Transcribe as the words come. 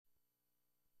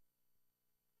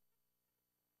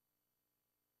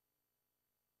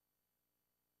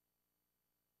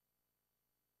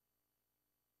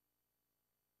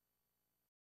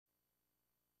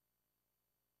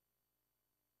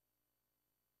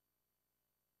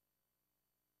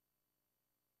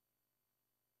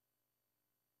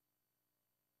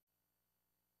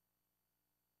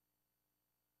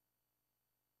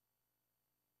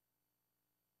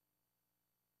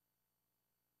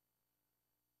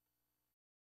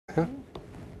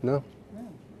No? No.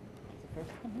 It's the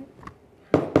first one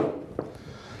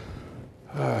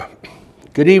here.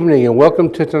 Good evening and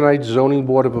welcome to tonight's Zoning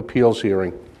Board of Appeals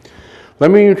hearing. Let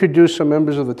me introduce some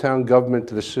members of the town government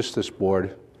to assist this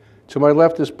board. To my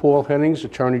left is Paul Hennings,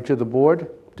 attorney to the board.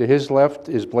 To his left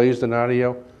is Blaise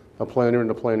Donadio, a planner in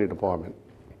the planning department.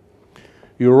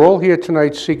 You are all here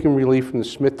tonight seeking relief from the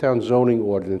Smithtown zoning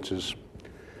ordinances,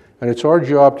 and it's our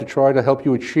job to try to help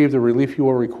you achieve the relief you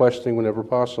are requesting whenever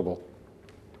possible.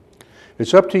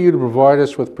 It's up to you to provide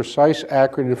us with precise,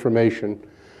 accurate information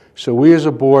so we as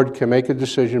a board can make a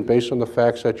decision based on the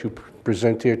facts that you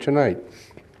present here tonight.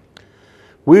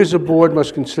 We as a board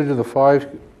must consider the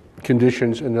 5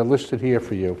 conditions, and they're listed here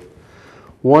for you.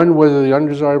 1, whether the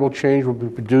undesirable change will be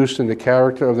produced in the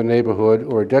character of the neighborhood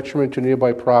or a detriment to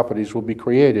nearby properties will be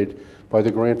created by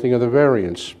the granting of the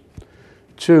variance.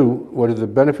 2, whether the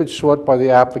benefits sought by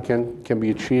the applicant can be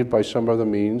achieved by some other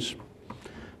means.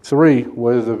 3,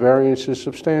 whether the variance is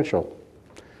substantial.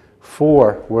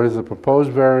 4, whether the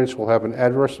proposed variance will have an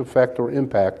adverse effect or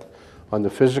impact on the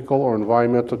physical or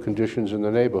environmental conditions in the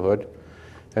neighborhood.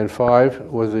 And 5,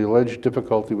 whether the alleged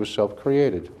difficulty was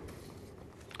self-created.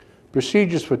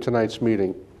 Procedures for tonight's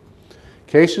meeting.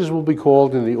 Cases will be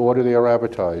called in the order they are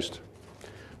advertised.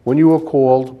 When you are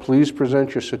called, please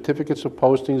present your certificates of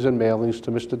postings and mailings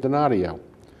to Mr. Donadio.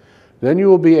 Then you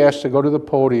will be asked to go to the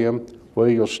podium where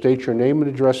you'll state your name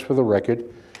and address for the record,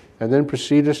 and then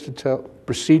proceed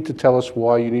to tell us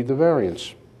why you need the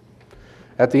variance.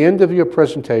 At the end of your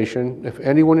presentation, if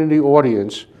anyone in the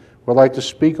audience would like to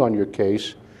speak on your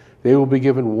case, they will be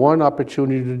given 1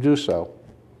 opportunity to do so.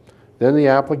 Then the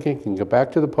applicant can go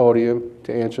back to the podium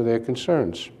to answer their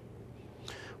concerns.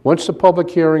 Once the public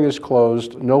hearing is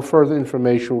closed, no further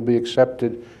information will be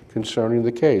accepted concerning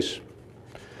the case.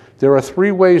 There are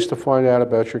 3 ways to find out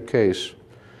about your case.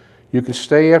 You can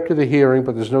stay after the hearing,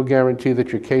 but there's no guarantee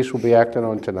that your case will be acted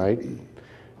on tonight.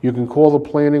 You can call the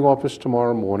planning office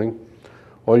tomorrow morning,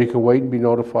 or you can wait and be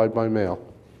notified by mail.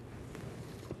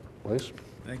 Please.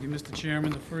 Thank you, Mr.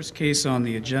 Chairman. The first case on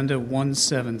the agenda,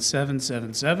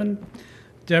 17777,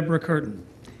 Deborah Curtin,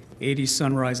 80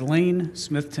 Sunrise Lane,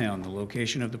 Smithtown. The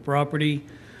location of the property,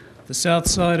 the south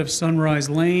side of Sunrise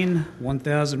Lane,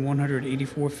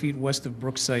 1,184 feet west of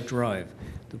Brookside Drive.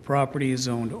 The property is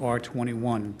zoned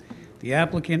R21. The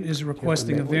applicant is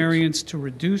requesting a variance to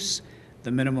reduce the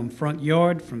minimum front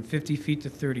yard from 50 feet to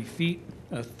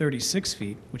 36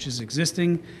 feet, which is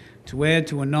existing, to add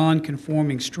to a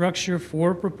non-conforming structure for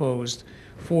a proposed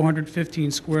 415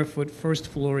 square foot first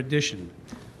floor addition.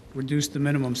 Reduce the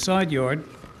minimum side yard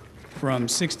from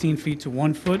 16 feet to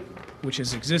 1 foot, which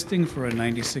is existing for a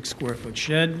 96 square foot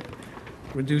shed.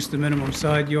 Reduce the minimum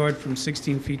side yard from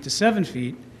 16 feet to 7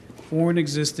 feet for an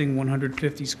existing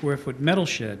 150 square foot metal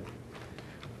shed.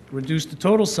 Reduce the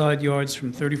total side yards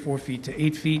from 34 feet to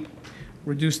 8 feet.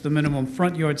 Reduce the minimum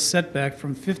front yard setback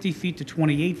from 50 feet to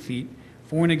 28 feet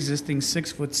for an existing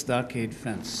 6-foot stockade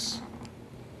fence.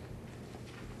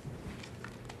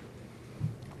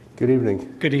 Good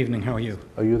evening. Good evening. How are you?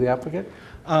 Are you the applicant?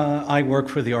 I work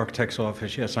for the architect's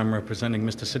office. Yes, I'm representing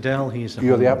Mr. Siddell. He's the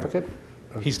You're the homeowner. applicant?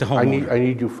 He's the homeowner. I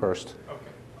need you first.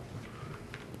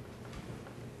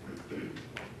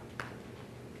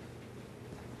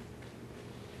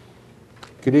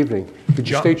 Good evening. Could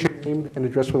you state your name and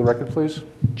address for the record, please?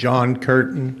 John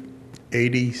Curtin,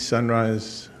 80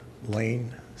 Sunrise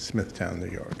Lane, Smithtown, New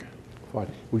York. Fine.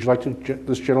 Would you like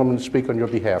this gentleman to speak on your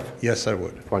behalf? Yes, I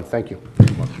would. Fine, thank you.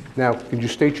 Now, could you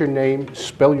state your name,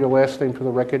 spell your last name for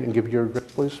the record, and give your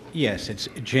address, please? Yes, it's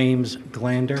James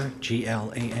Glander,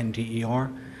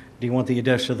 Glander. Do you want the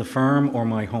address of the firm or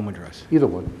my home address? Either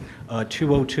one.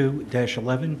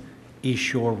 202-11 East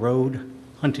Shore Road,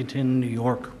 Huntington, New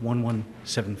York,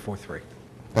 11743.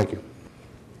 Thank you.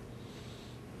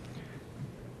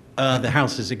 The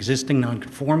house is existing,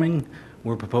 non-conforming.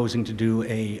 We're proposing to do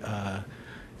a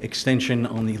extension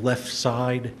on the left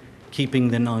side,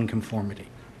 keeping the non-conformity.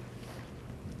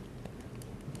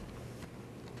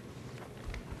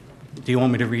 Do you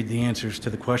want me to read the answers to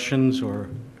the questions,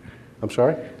 or I'm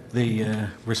sorry?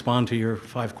 Respond to your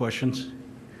 5 questions?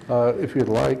 If you'd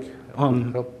like.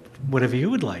 Whatever you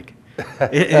would like.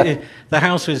 The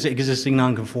house is existing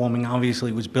non-conforming. Obviously,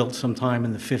 it was built sometime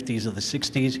in the 50s or the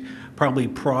 60s, probably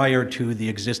prior to the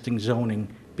existing zoning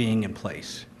being in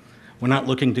place. We're not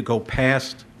looking to go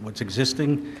past what's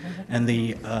existing, and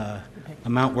the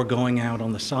amount we're going out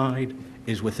on the side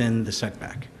is within the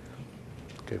setback.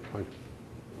 Okay, fine.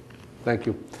 Thank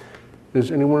you. Does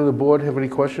anyone on the board have any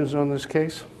questions on this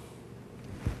case?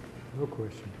 No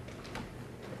question.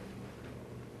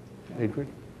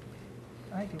 Adrian?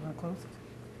 All right, do you want to close?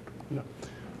 No.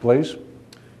 Blaise?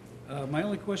 My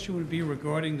only question would be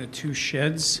regarding the two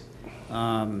sheds.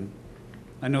 I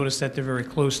noticed that they're very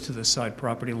close to the side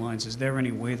property lines. Is there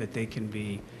any way that they can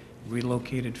be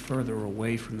relocated further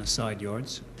away from the side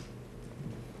yards?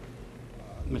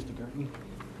 Mr. Gerton?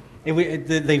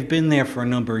 They've been there for a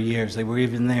number of years. They were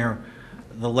even there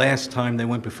the last time they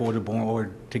went before the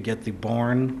board to get the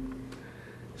barn.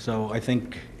 So I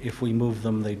think if we move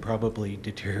them, they'd probably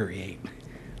deteriorate.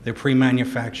 They're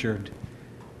pre-manufactured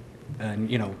and,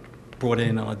 you know, brought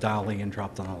in on a dolly and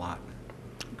dropped on a lot.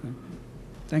 Okay.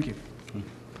 Thank you.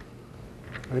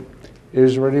 Right.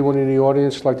 Is there anyone in the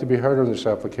audience who'd like to be heard on this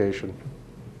application?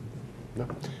 No?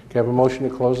 Can I have a motion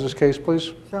to close this case,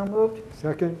 please? So moved.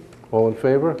 Second. All in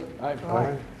favor?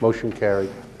 Aye. Motion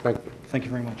carried. Thank you. Thank you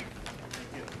very much.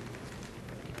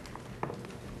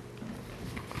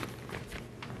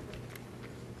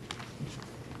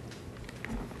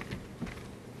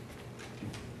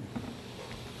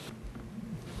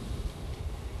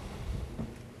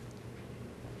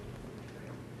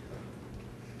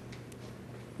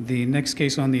 The next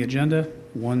case on the agenda,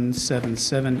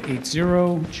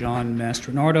 17780, John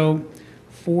Mastronardo,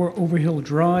 4 Overhill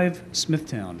Drive,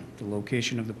 Smithtown. The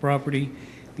location of the property,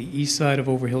 the east side of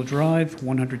Overhill Drive,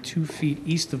 102 feet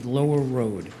east of Lower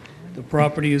Road. The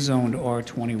property is zoned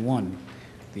R21.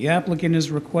 The applicant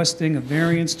is requesting a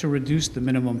variance to reduce the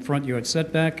minimum front yard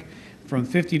setback from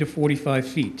 50 to 45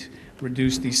 feet,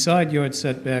 reduce the side yard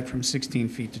setback from 16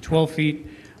 feet to 12 feet,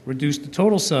 reduce the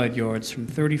total side yards from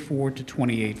 34 to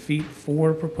 28 feet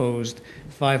for proposed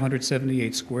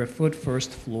 578 square foot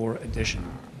first floor addition.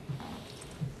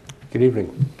 Good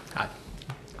evening. Hi.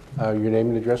 Your name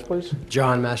and address, please?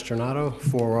 John Mastronardo,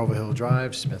 4 Overhill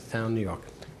Drive, Smithtown, New York.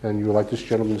 And you would like this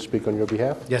gentleman to speak on your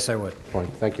behalf? Yes, I would.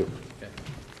 Fine, thank you.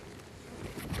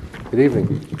 Good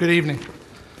evening. Good evening.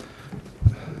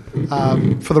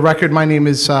 For the record, my name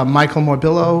is Michael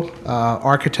Morbillo,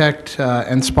 architect,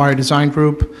 Inspire Design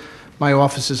Group. My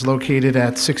office is located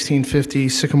at 1650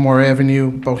 Sycamore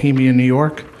Avenue, Bohemia, New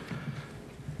York.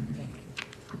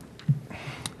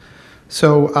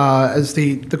 So as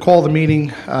the call of the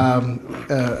meeting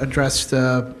addressed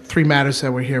 3 matters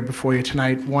that were here before you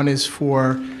tonight. One is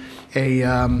for a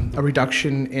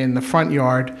reduction in the front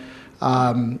yard.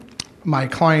 My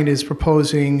client is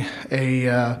proposing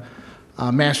a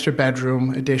master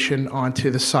bedroom addition onto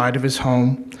the side of his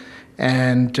home,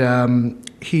 and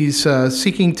he's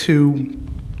seeking to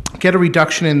get a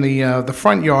reduction in the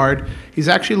front yard. He's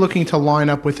actually looking to line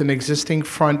up with an existing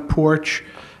front porch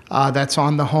that's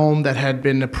on the home that had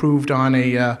been approved on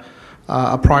a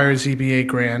prior ZBA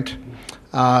grant.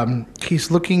 He's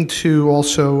looking to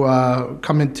also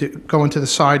go into the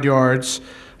side yards.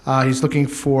 He's looking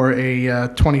for a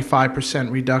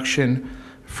 25% reduction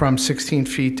from 16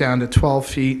 feet down to 12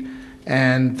 feet,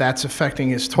 and that's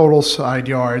affecting his total side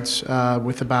yards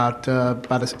with about an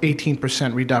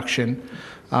 18% reduction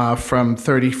from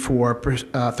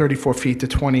 34 feet to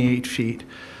 28 feet.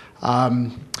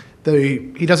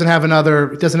 He doesn't have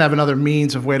another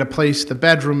means of where to place the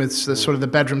bedroom. It's sort of the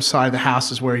bedroom side of the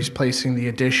house is where he's placing the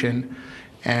addition,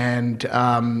 and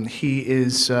he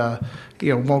is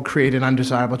won't create an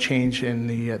undesirable change in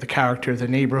the character of the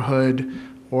neighborhood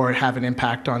or have an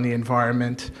impact on the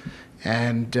environment.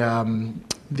 And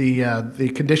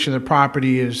the condition of the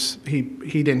property is he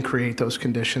didn't create those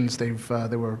conditions. They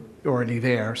were already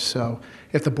there. So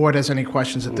if the board has any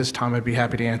questions at this time, I'd be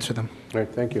happy to answer them. All right,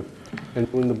 thank you.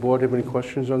 Anyone on the board have any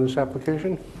questions on this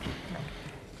application?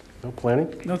 No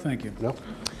planning? No, thank you. No?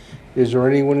 Is there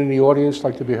anyone in the audience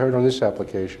like to be heard on this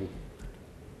application?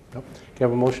 No? Can I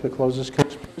have a motion to close this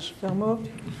case, please? So moved.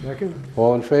 Second.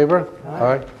 All in favor?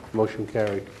 Aye. Motion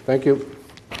carried. Thank you.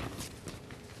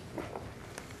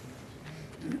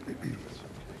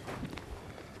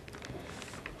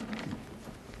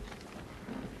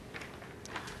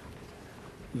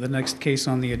 The next case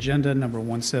on the agenda, number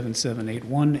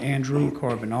 17781, Andrew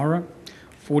Carbonara,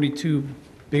 42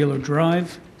 Baylor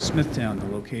Drive, Smithtown, the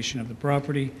location of the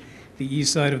property, the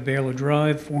east side of Baylor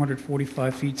Drive,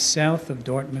 445 feet south of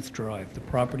Dartmouth Drive. The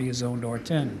property is zoned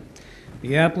R10.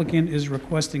 The applicant is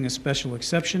requesting a special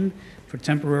exception for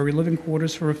temporary living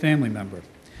quarters for a family member.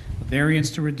 A variance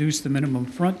to reduce the minimum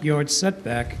front yard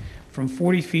setback from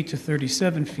 40 feet to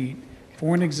 37 feet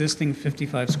for an existing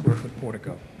 55 square foot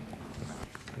portico.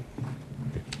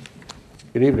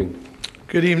 Good evening.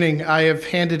 Good evening. I have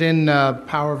handed in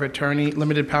power of attorney,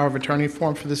 limited power of attorney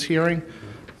form for this hearing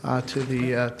to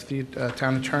the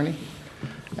town attorney.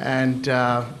 And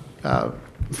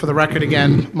for the record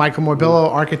again, Michael Morbillo,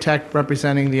 architect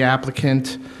representing the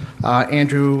applicant,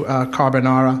 Andrew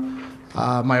Carbonara.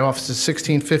 My office is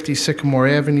 1650 Sycamore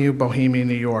Avenue, Bohemia,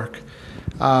 New York.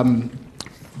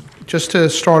 Just to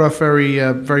start off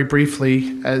very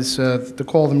briefly, as the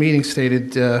call of the meeting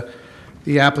stated,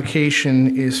 the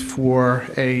application is for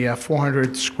a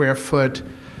 400 square foot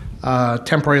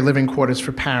temporary living quarters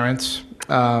for parents,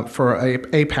 for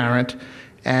a parent,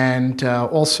 and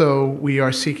also we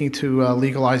are seeking to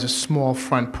legalize a small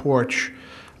front porch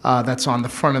that's on the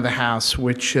front of the house,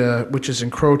 which is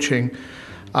encroaching.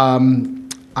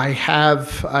 I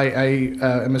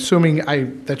am assuming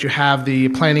that you have the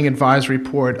planning advisory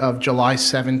report of July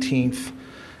 17th,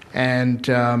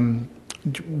 and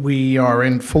we are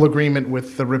in full agreement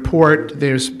with the report.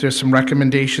 There's some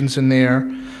recommendations in there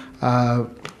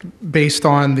based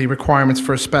on the requirements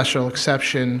for a special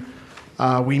exception.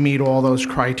 We meet all those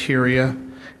criteria,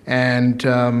 and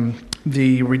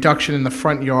the reduction in the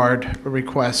front yard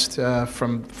request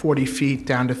from 40 feet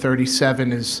down to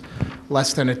 37 is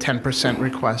less than a 10%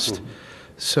 request.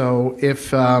 So if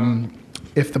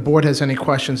the board has any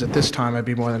questions at this time, I'd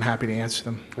be more than happy to answer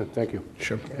them. Thank you.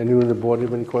 Sure. Anyone on the board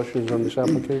have any questions on this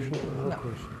application?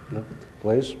 No.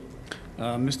 Blaise?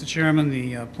 Mr. Chairman,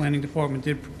 the Planning Department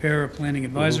did prepare a planning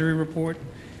advisory report,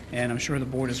 and I'm sure the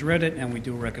board has read it, and we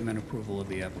do recommend approval of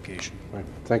the application. Right.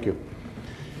 Thank you.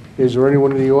 Is there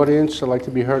anyone in the audience that'd like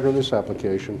to be heard on this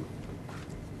application?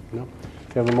 No?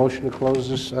 Can I have a motion to close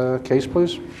this case,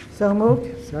 please? So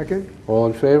moved. Second. All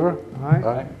in favor?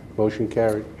 Aye. Motion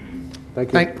carried.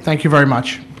 Thank you. Thank you very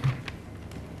much.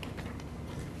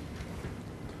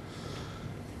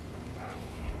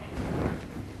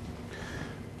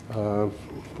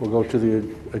 We'll go to the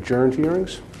adjourned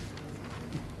hearings.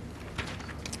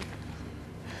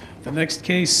 The next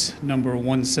case, number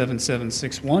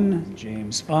 17761,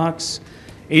 James Fox,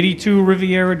 82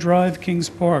 Riviera Drive, Kings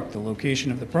Park. The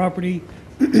location of the property,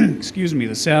 excuse me,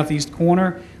 the southeast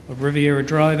corner of Riviera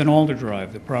Drive and Alder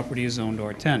Drive. The property is zoned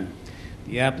R10.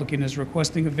 The applicant is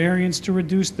requesting a variance to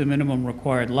reduce the minimum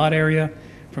required lot area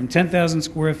from 10,000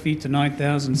 square feet to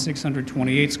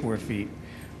 9,628 square feet.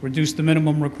 Reduce the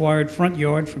minimum required front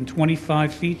yard from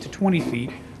 25 feet to 20 feet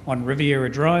on Riviera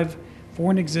Drive for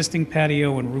an existing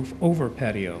patio and roof over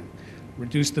patio.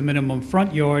 Reduce the minimum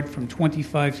front yard from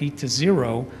 25 feet to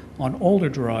 0 on Alder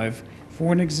Drive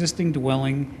for an existing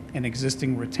dwelling and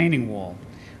existing retaining wall.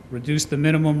 Reduce the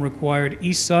minimum required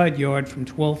east side yard from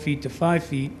 12 feet to 5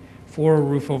 feet for a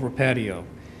roof over patio.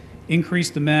 Increase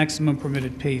the maximum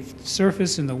permitted paved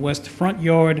surface in the west front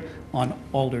yard on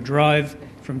Alder Drive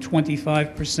from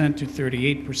 25% to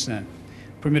 38%.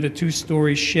 Permit a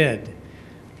two-story shed.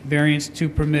 Variance to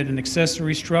permit an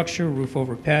accessory structure, roof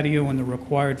over patio in the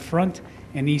required front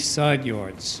and east side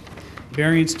yards.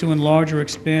 Variance to enlarge or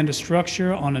expand a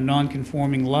structure on a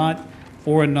non-conforming lot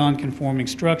for a non-conforming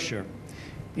structure.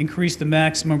 Increase the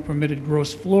maximum permitted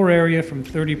gross floor area from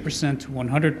 30% to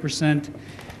 100%.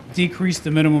 Decrease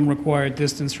the minimum required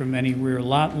distance from any rear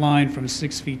lot line from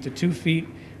 6 feet to 2 feet.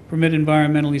 Permit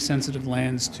environmentally sensitive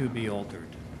lands to be altered.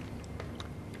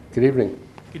 Good evening.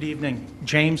 Good evening.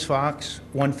 James Fox,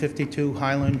 152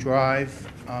 Highland Drive.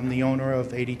 I'm the owner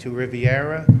of 82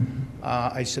 Riviera.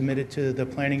 I submitted to the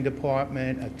Planning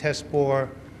Department a test bore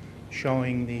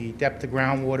showing the depth of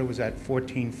groundwater was at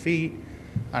 14 feet,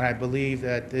 and I believe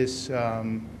that this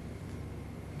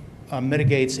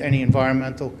mitigates any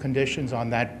environmental conditions on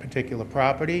that particular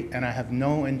property, and I have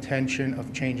no intention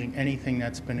of changing anything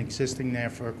that's been existing there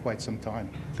for quite some time.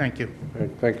 Thank you. All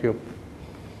right, thank you.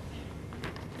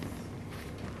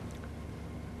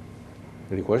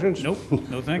 Any questions? Nope,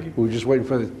 no thank you. We were just waiting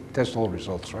for the test hole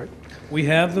results, right? We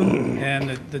have them,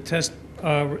 and the test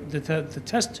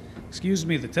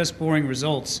boring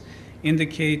results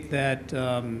indicate that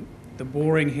the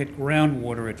boring hit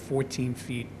groundwater at 14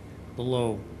 feet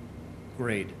below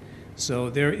grade. So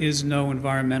there is no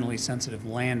environmentally sensitive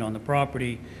land on the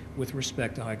property with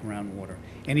respect to high groundwater.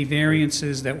 Any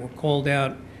variances that were called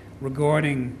out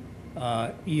regarding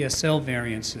ESL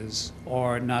variances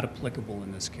are not applicable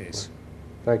in this case.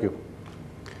 Thank you.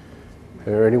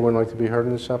 Would anyone like to be heard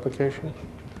in this application?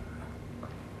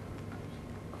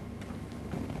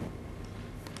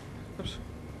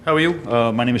 How are you?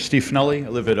 My name is Steve Finelli. I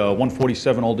live at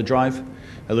 147 Alder Drive.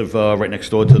 I live right next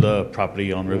door to the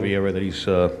property on Riviera that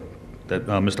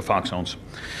Mr. Fox owns.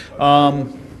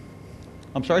 I'm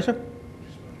sorry, sir?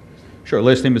 Sure.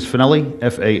 Last name is Finelli,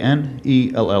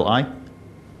 F-A-N-E-L-L-I.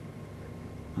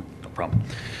 No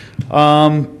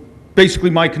problem. Basically,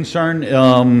 my concern,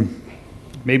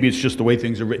 maybe it's just the way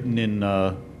things are written in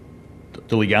the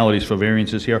legalities for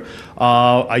variances here.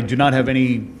 I do not have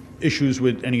any issues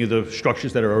with any of the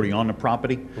structures that are already on the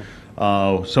property.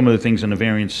 Some of the things in the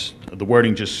variance, the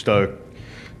wording just kind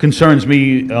concerns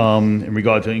me in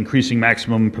regard to increasing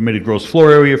maximum permitted gross floor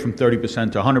area from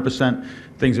 30% to 100%,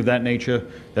 things of that nature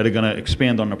that are going to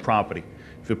expand on the property.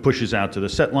 If it pushes out to the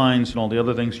set lines and all the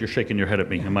other things, you're shaking your head at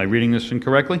me. Am I reading this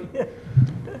incorrectly?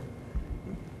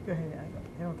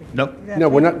 No? No,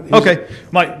 we're not. Okay.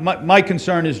 My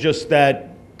concern is just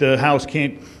that the house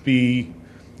can't be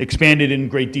expanded in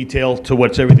great detail to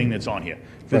what's everything that's on here.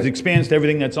 If Right. it expands to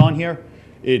everything that's on here,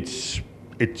 it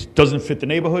doesn't fit the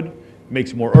neighborhood,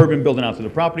 makes it more urban building out to the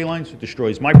property lines, it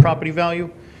destroys my property value,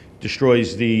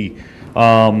 destroys the,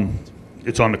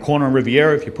 it's on the corner of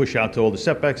Riviera. If you push out to all the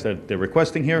setbacks that they're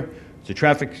requesting here, it's a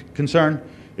traffic concern.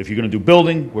 If you're going to do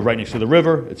building, we're right next to the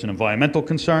river, it's an environmental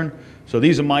concern. So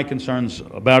these are my concerns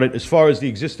about it. As far as the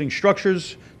existing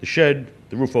structures, the shed,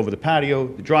 the roof over the patio,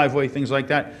 the driveway, things like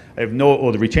that, I have no,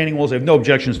 or the retaining walls, I have no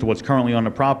objections to what's currently on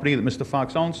the property that Mr.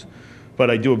 Fox owns, but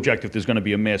I do object if there's going to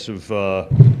be a massive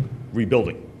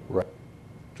rebuilding. Right,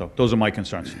 So those are my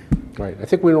concerns. right. I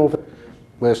think we know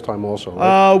last time also,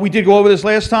 right? We did go over this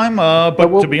last time, but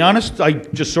we'll- to be honest, I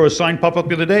just saw a sign pop up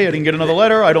the other day. I didn't get another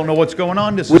letter. I don't know what's going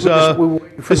on. This We is, were just- we were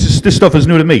waiting for- this stuff is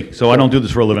new to me, so I don't do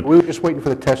this for a living. We were just waiting for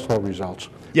the test hole results.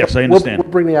 Yes, I We'll understand.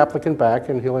 bring the applicant back,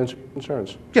 and he'll answer your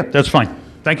concerns. Yeah, that's fine.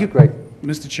 Thank you. Great.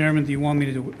 Mr. Chairman, do you want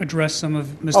me to address some of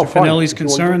Oh, Mr. fine. Finelli's If you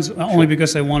want to. concerns? Only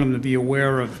because I want him to be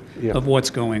aware Yeah. of what's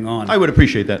going on. I would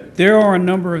appreciate that. There are a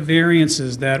number of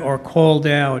variances that are called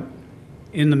out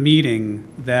in the meeting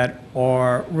that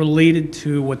are related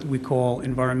to what we call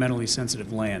environmentally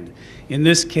sensitive land. In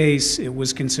this case, it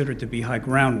was considered to be high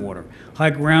groundwater.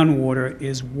 High groundwater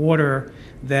is water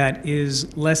that is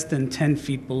less than 10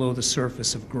 feet below the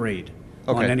surface of grade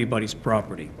on Okay. anybody's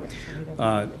property.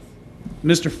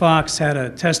 Mr. Fox had a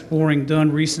test boring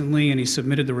done recently, and he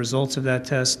submitted the results of that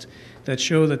test that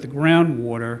show that the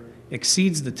groundwater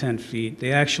exceeds the 10 feet.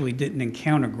 They actually didn't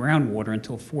encounter groundwater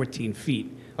until 14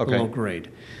 feet Okay. below grade.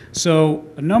 So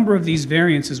a number of these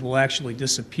variances will actually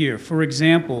disappear. For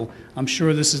example, I'm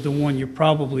sure this is the one you're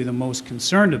probably the most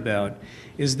concerned about,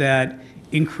 is that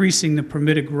increasing the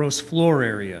permitted gross floor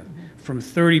area from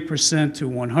 30% to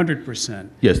 100%.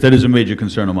 Yes, that is a major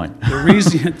concern of mine.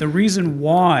 The reason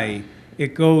why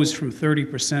it goes from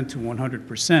 30% to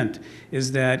 100%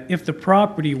 is that if the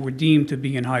property were deemed to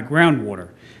be in high groundwater,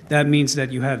 that means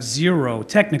that you have zero,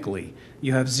 technically,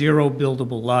 you have zero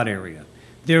buildable lot area.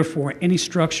 Therefore, any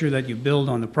structure that you build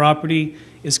on the property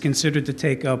is considered to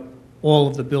take up all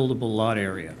of the buildable lot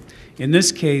area. In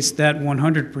this case, that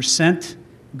 100%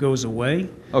 goes away.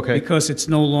 Okay. Because it's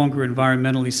no longer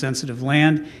environmentally sensitive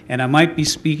land. And I might be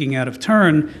speaking out of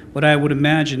turn, but I would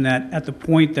imagine that at the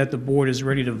point that the board is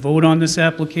ready to vote on this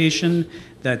application,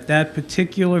 that that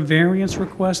particular variance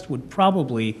request would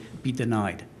probably be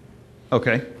denied.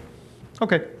 Okay.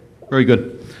 Okay. Very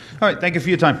good. All right, thank you for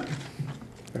your time.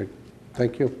 Great.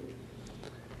 Thank you.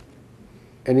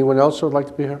 Anyone else who would like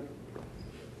to be here?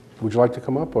 Would you like to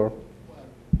come up, or?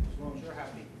 As long as you're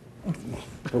happy.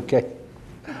 Okay.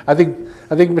 I think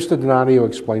Mr. Donadio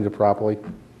explained it properly.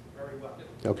 Very well.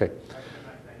 Okay.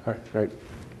 All right.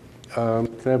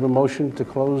 Can I have a motion to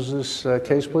close this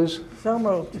case, please? So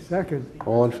moved. Second.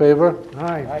 All in favor?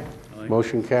 Aye.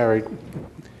 Motion carried.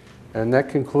 And that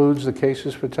concludes the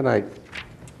cases for tonight.